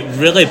 hours a day.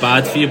 Really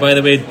bad for you, by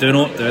the way, do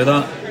not do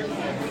that.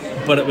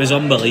 But it was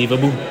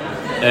unbelievable.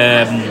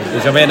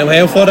 Was your mental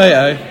health alright,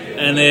 aye?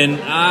 And then,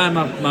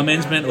 my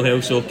men's mental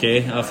health's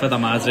okay. I've had a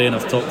Madri and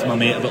I've talked to my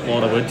mate about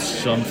Laura Woods,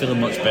 so I'm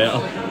feeling much better.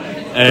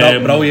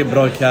 Brilliant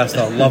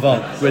broadcaster, love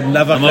her. Would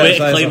never I'm away to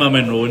criticise climb her.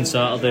 a Monroe on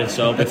Saturday,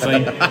 so I'll be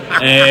fine.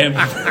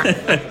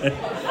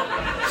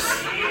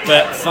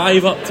 But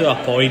 5 up to a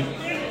point.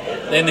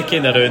 Then they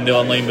came around the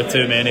online with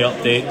too many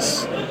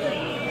updates.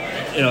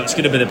 You know, it's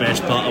going to be the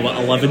best part of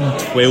 11,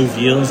 12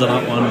 years of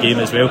that one game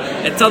as well.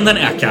 It turned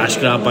into a cash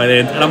grab by the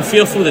end, and I'm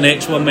fearful the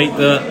next one might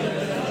do it.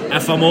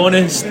 If I'm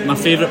honest, my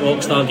favourite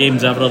Rockstar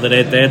games ever are the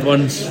Red Dead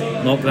ones,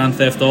 not Grand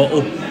Theft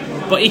Auto.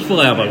 But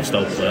equally, I will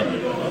still play it.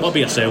 What about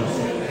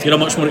yourself? You're a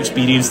much more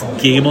experienced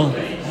gamer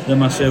than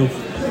myself.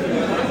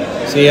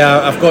 See,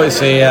 I've got to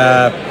say,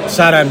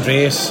 San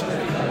Andreas,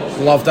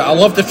 loved it. I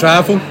love the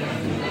travel.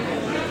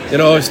 You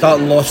know,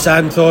 starting Los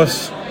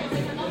Santos,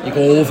 you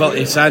go over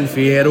to San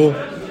Fierro,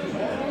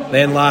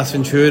 then Las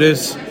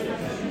Venturas,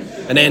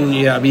 and then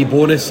you have a wee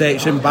bonus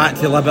section back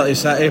to Liberty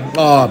City.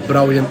 Oh,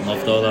 brilliant.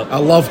 Loved all that. I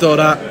loved all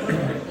that.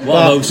 What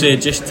I will say,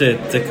 just to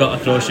cut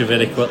across you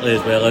very quickly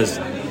as well, as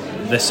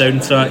the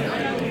soundtrack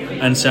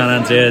in San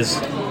Andreas.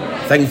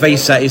 I think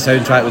Vice City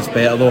soundtrack was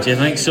better though. Do you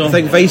think so? I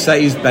think Vice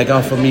City's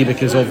bigger for me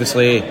because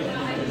obviously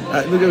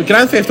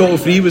Grand Theft Auto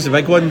 3 was the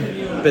big one,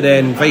 but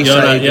then Vice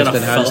City just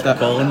enhanced it.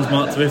 Collins,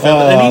 Mark, to be fair,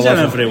 but then he's in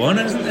every one,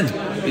 isn't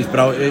he? He's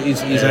brilliant.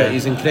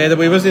 He's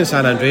incredible. He wasn't in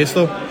San Andreas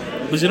though.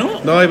 Was he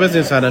not? No, he wasn't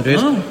in San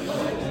Andreas. Oh.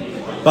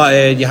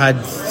 But you had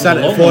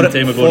Foreigner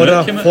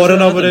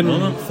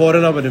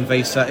in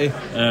Vice City.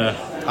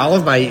 I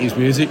love my 80s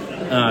music.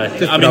 I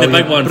mean, the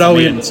big one for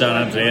me in San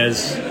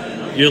Andreas,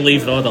 You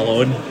Leave Rod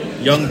Alone,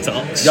 Young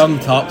Turks.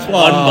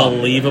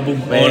 Unbelievable,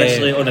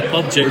 honestly, on the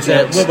pub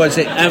jukebox. What was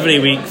it? Every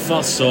week,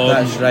 first song.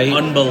 That's right.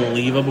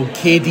 Unbelievable.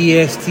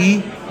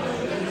 KDST.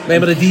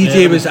 Remember the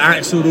DJ was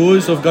Axl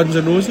Rose of Guns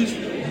N' Roses?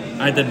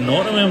 I did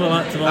not remember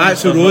that.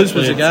 Axl Rose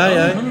was the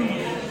guy,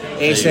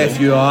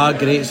 SFUR,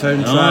 great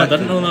soundtrack. No, I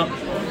didn't know that.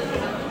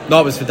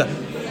 No, it was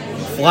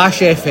Flash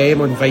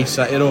FM on Vice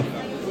City though.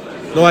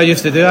 No, I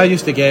used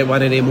to get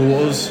one of them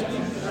motors,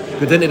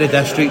 go down to the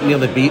district near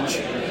the beach,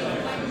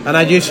 and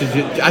I just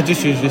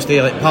used to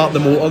stay, like, park the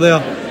motor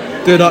there,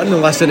 do nothing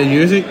and listen to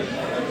music,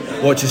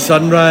 watch the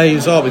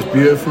sunrise. Oh, it was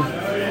beautiful.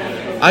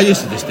 I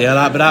used to just stay at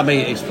that, but that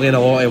might explain a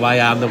lot of why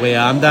I am the way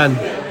I am, Dan.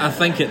 I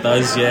think it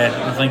does, yeah.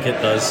 I think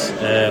it does.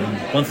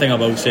 One thing I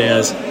will say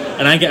is,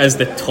 and I think it is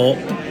the top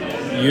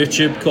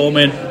YouTube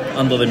comment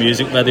under the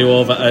music video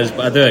of it is,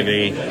 but I do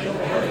agree.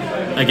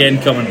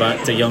 Again, coming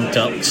back to Young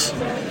Turks,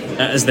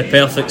 it is the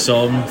perfect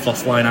song for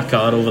flying a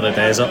car over the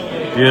desert.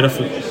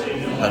 Beautiful.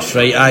 That's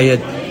right.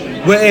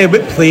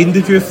 What plane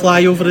did you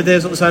fly over the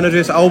desert, San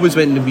Andreas? I always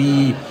went to the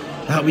wee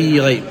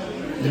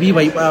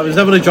white one. It was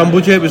never a jumbo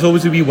jet, it was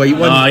always a wee white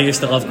one. No, I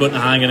used to love going to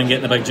Hangar and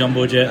getting the big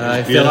jumbo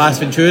jet. The Las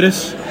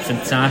Venturas.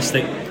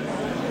 Fantastic.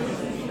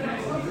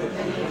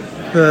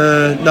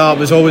 No, it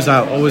was always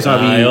that wee.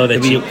 All the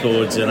cheat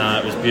codes and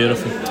that, it was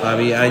beautiful.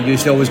 I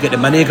used to always get the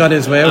minigun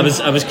as well.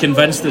 I was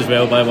convinced as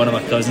well by one of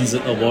my cousins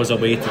that there was a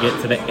way to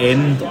get to the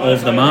end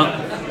of the map.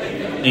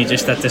 You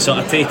just had to sort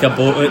of take a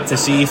boat out to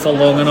sea for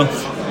long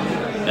enough.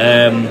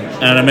 And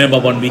I remember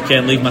one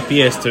weekend leaving my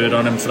PS2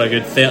 running for a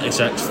good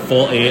 36,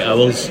 48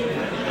 hours,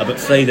 about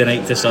Friday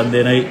night to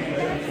Sunday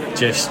night,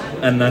 just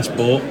in this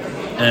boat.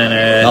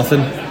 And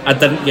Nothing. I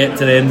didn't get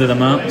to the end of the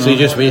map. So you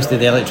just wasted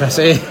the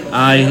electricity?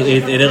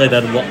 It really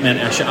did work me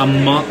into a shit. I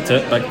marked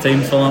it big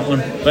time for that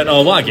one. But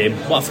no, what a game,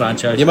 what a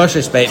franchise. You must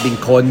respect being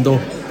conned though.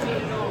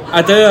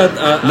 I do,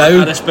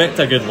 I respect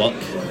a good work.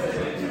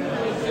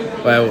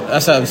 Well,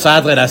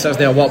 sadly this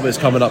isn't what was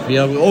coming up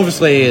here.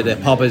 Obviously the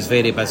pub is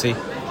very busy,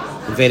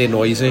 very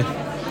noisy,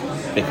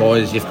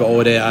 because you've got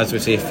all the, as we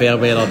say, fair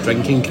weather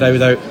drinking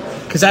crowd out.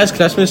 Because it is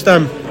Christmas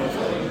time.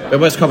 But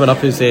what's coming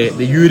up is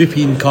the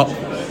European Cup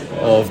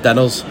of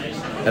dinners,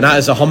 and that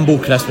is a humble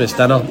Christmas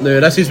dinner. Now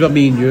this is where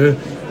me and you,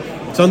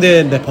 it's on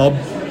in the pub.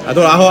 I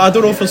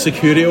don't know if there's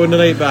security on the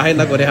night, but I think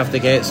they're going to have to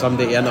get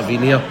somebody to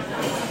intervene here,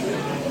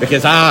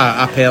 because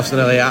I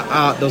personally,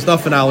 there's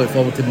nothing I look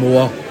forward to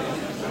more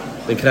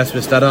than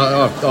Christmas dinner.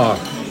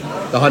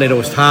 The honey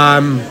roast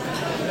ham,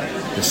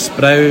 the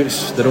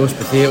sprouts, the roast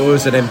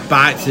potatoes, and then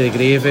back to the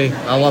gravy.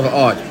 I love it.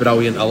 Oh, it's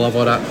brilliant. I love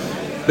all that.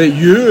 But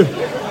you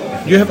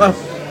have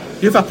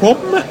a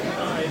problem with it?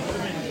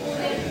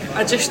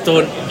 I just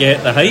don't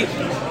get the hype.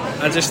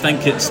 I just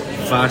think it's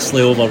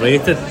vastly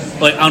overrated.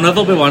 Like, I'll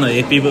never be one of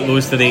the people that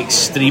goes to the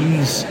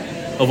extremes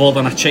of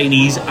ordering a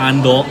Chinese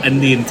and or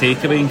Indian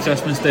takeaway on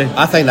Christmas Day.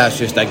 I think that's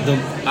just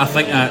ignorant. I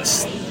think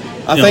that's...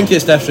 I think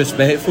it's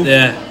disrespectful.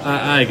 Yeah,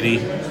 I agree.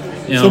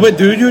 So what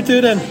do you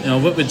do then?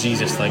 What would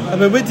Jesus think? I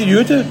mean, what do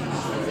you do?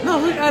 No,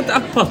 look, I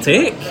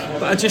partake,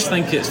 but I just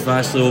think it's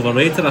vastly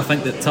overrated. I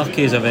think that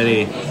turkey is a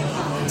very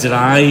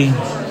dry,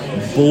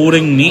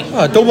 boring meat.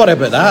 Oh, don't worry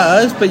about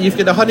that, it is, but you've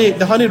got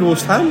the honey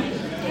roast ham.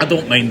 I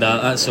don't mind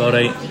that, that's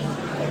alright.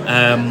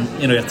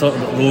 You're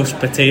talking about roast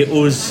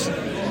potatoes,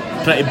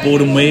 pretty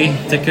boring way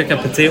to cook a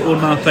potato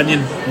in my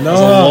opinion. There's a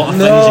lot of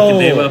things you can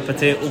do with a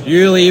potato.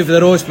 You leave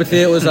the roast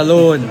potatoes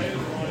alone.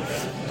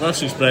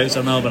 Brussels sprouts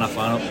I've never been a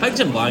fan of. Pigs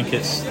and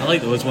blankets, I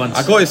like those ones.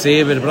 I got to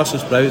say, with the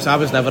Brussels sprouts, I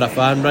was never a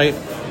fan, right?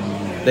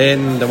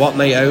 Then the work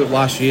night out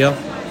last year,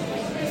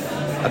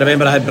 I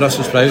remember I had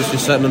Brussels sprouts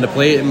just sitting on the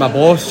plate, and my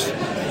boss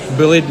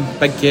bullied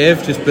Big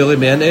Kev, just bullied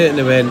me into it, and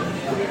he went,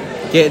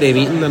 get them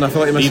eating, and I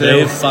thought to myself, be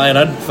brave,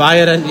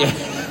 fire in,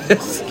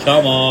 yes.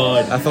 Come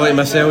on. I thought to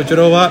myself, do you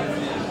know what?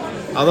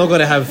 I'm not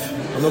going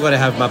to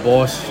have my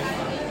boss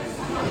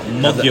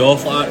mug you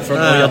off like that for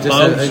all your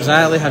pals.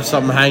 Exactly, have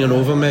something hanging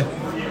over me.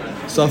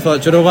 So I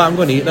thought, do you know what? I'm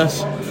going to eat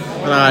this,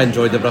 and I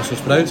enjoyed the Brussels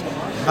sprouts.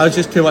 I was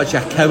just too much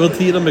a coward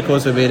to eat them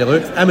because of the way they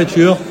looked.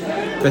 Immature,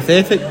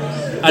 pathetic.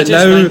 But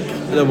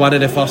now, one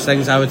of the first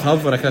things I would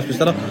have for a Christmas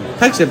dinner,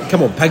 pigs and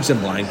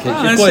blankets.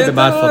 You've got to be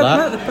mad for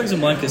that. The pigs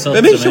and blankets are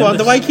it makes you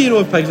wonder, why can't you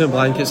have pigs and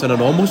blankets on a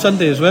normal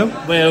Sunday as well?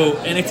 Well,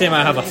 anytime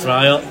I have a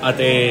fryer,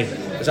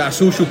 is that a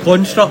social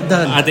construct,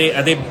 Dan? I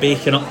do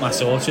baking up my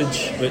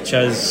sausage, which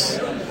is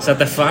it's a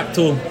de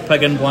facto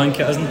pig and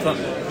blanket, isn't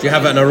it? Do you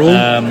have it in a roll?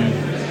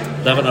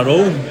 Have it in a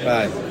roll?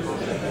 Aye.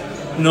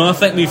 No, I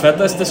think we've had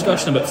this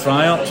discussion about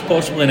fry-ups,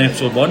 possibly in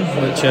episode 1,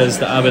 which is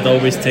that I would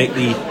always take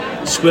the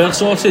square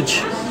sausage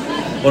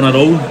on a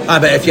roll.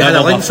 But if you had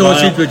a link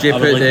sausage, would you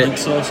put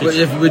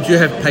would you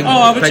have pig?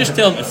 I would just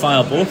tell them to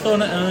fire both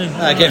on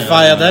it. Get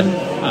fired in.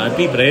 I'd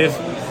be brave.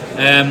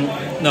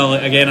 No,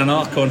 again,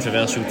 another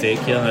controversial take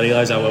here. I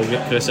realise I will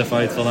get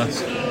crucified for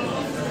this,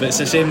 but it's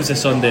the same as the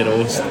Sunday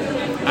roast.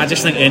 I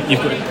just think you've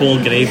got to pour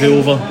gravy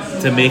over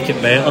to make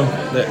it better.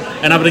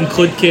 And I would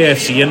include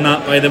KFC in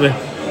that, by the way.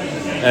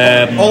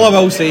 All I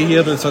will say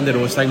here, the Sunday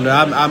roast thing,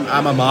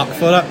 I'm a mark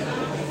for it,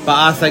 but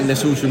I think the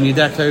social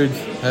media crowd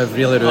have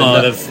really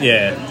ruined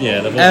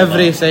it.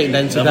 Every second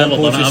Instagram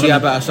post you see a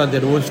bit of Sunday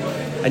roast,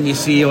 and you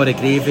see all the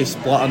gravy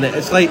split on it.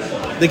 It's like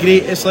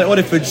all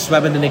the food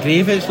swimming in the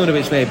gravy. It's not the way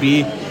it's meant to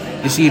be.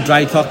 You see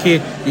dry turkey,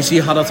 you see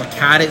hundreds of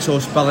carrots all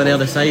spilling out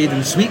the side,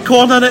 and sweet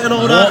corn in it and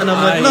all that, and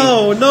I'm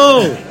like,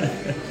 no.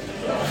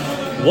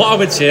 What I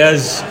would say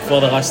is, for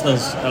the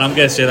listeners, and I'm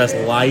going to say this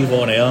live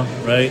on air,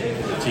 right,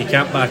 so you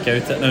can't back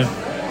out it now,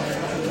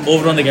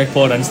 over on the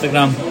Gigpod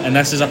Instagram, and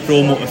this is a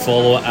promo to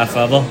follow if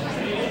ever,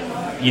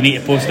 you need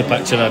to post a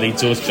picture of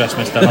Rizzo's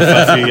Christmas dinner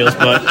for a few years,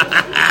 but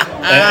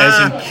it is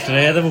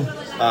incredible.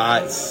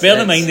 Bear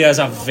in mind he is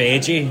a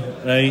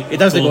veggie, right? He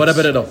doesn't go on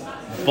about it though.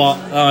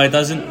 But, he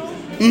doesn't.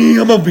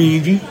 I'm a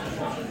veggie.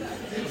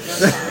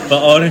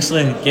 But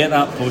honestly, get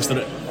that posted.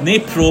 No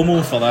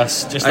promo for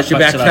this. Just that should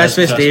be a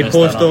Christmas Day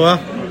post though.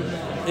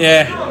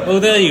 Yeah, well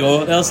there you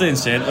go. There's the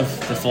incentive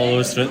to follow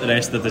us throughout the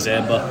rest of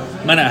December.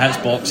 Minute it hits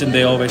Boxing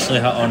Day, obviously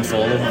hit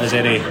unfollow, as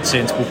any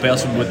sensible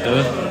person would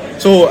do.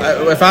 So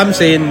if I'm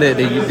saying that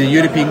the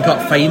European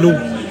Cup final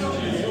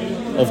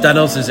of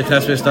dinners is the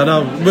Christmas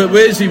dinner,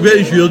 where is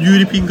your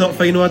European Cup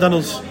final of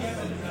dinners?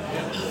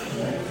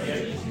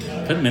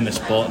 Put me in the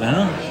spot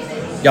now.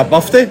 Your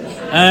birthday?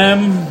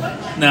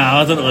 Nah,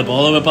 I don't really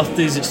bother with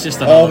birthdays. It's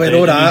just another day.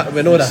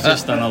 We know that. It's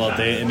just another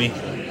day to me.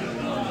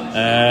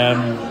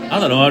 I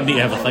don't know. I'd need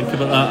to have a think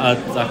about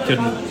that. I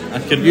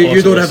couldn't.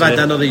 You don't have a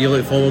dinner that you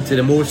look forward to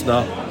the most,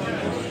 no?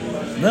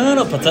 No,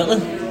 not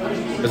particularly.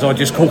 It's all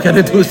just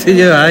coconut toast to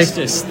you, aye? It's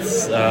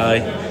just,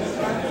 aye.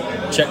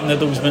 chicken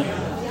noodles, mate.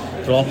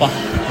 Proper.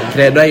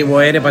 Right, well,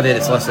 anybody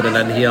that's listening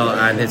in here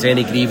and has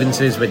any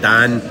grievances with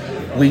Dan,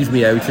 leave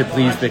me out it,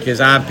 please, because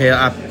I've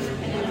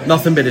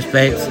nothing but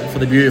respect for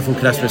the beautiful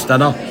Christmas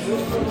dinner.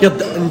 Here,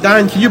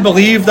 Dan, can you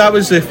believe that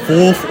was the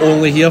 4th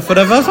only here for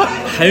a visit?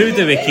 How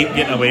do we keep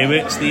getting away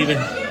with it, Stephen?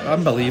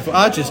 Unbelievable.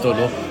 I just don't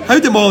know. How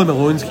do Molly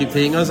Malone's keep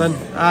taking us in?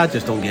 I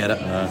just don't get it.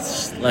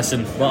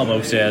 Listen, what I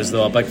will say is,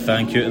 though, a big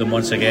thank you to them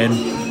once again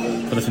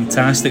for the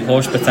fantastic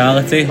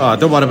hospitality. Oh,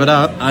 don't worry about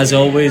that. As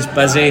always,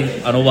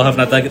 busy. I know we're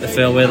having a dig at the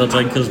fair weather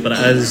drinkers, but it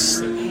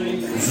is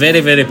very,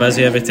 very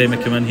busy every time we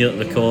come in here to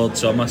record,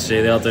 so I must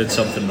say they are doing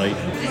something right.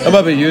 And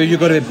what about you? You're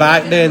going to be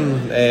back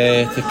then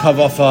to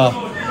cover for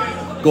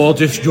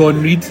gorgeous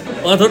John Reid?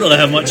 Well, I don't really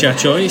have much of a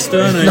choice,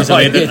 do I? He's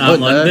away at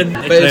London.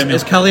 But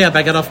is Cully a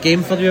big enough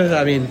game for you?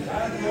 I mean...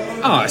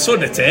 it's on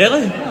the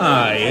telly.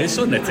 It's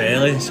on the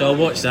telly, so I'll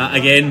watch that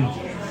again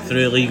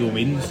through legal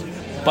means.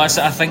 But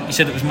I think you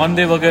said it was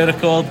Monday we're going to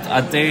record.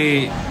 I'm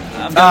going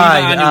to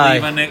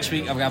annual leave next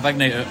week. I've got a big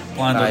night out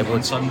planned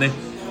on Sunday.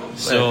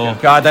 So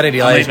I didn't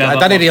realise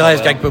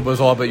Gigpod was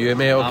all about you,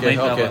 mate. Okay.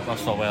 But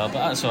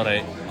that's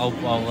alright.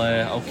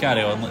 I'll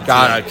carry on.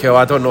 Cool.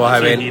 I don't know how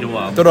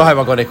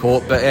we're going to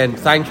cope, but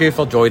thank you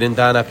for joining,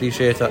 Dan. I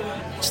appreciate it.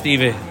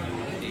 Stevie,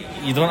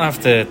 you don't have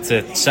to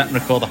sit and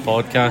record a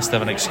podcast to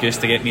have an excuse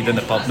to get me down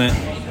the pub, mate.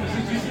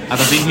 I'd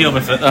have been here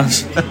without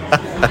this.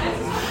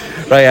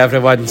 Right,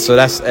 everyone, so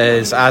this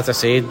is, as I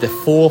said, the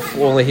 4th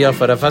only here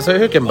for a visit.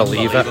 Who can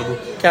believe it?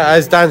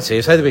 As Dan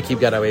says, how do we keep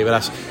getting away with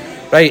this?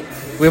 Right,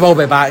 we will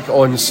be back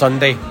on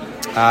Sunday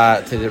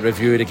to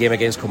review the game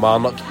against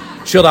Kilmarnock.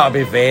 Sure, that'll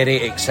be very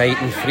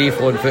exciting,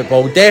 free-flowing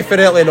football.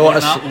 Definitely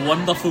not that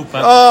wonderful pitch.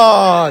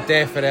 Oh,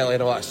 definitely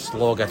not a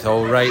slog at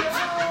all,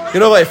 right? You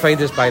know what I find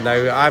is by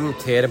now, I'm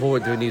terrible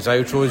at doing these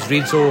outros.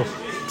 Rizzo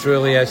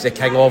truly is the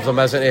king of them,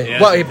 isn't he?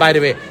 Yeah. What, by the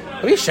way,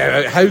 let me shout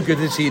out, how good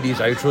is he at these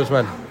outros,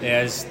 man?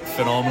 Yeah, it's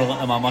phenomenal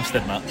at them, I must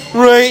admit.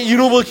 Right, you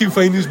know what you can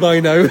find us by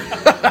now.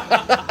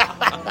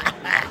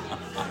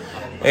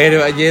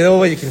 Anyway, you know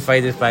what you can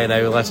find us by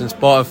now. Listen,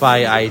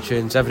 Spotify,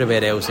 iTunes,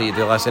 everywhere else that you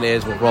do listen to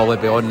us will probably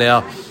be on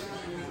there.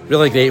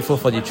 Really grateful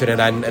for you tuning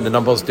in, and the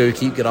numbers do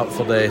keep getting up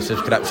for the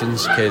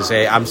subscriptions, because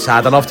I'm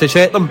sad enough to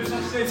check them.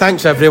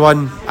 Thanks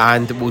everyone,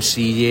 and we'll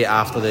see you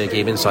after the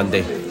game on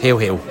Sunday. Hail,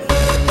 hail.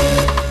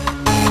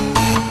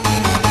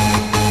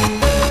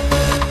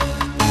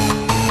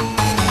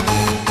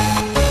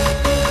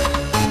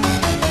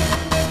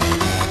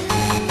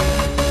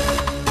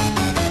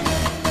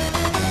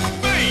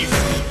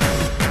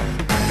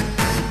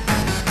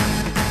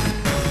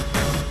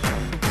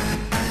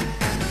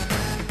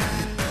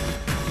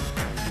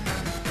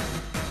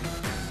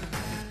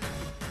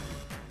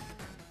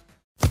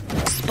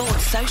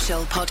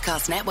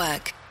 Podcast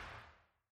Network.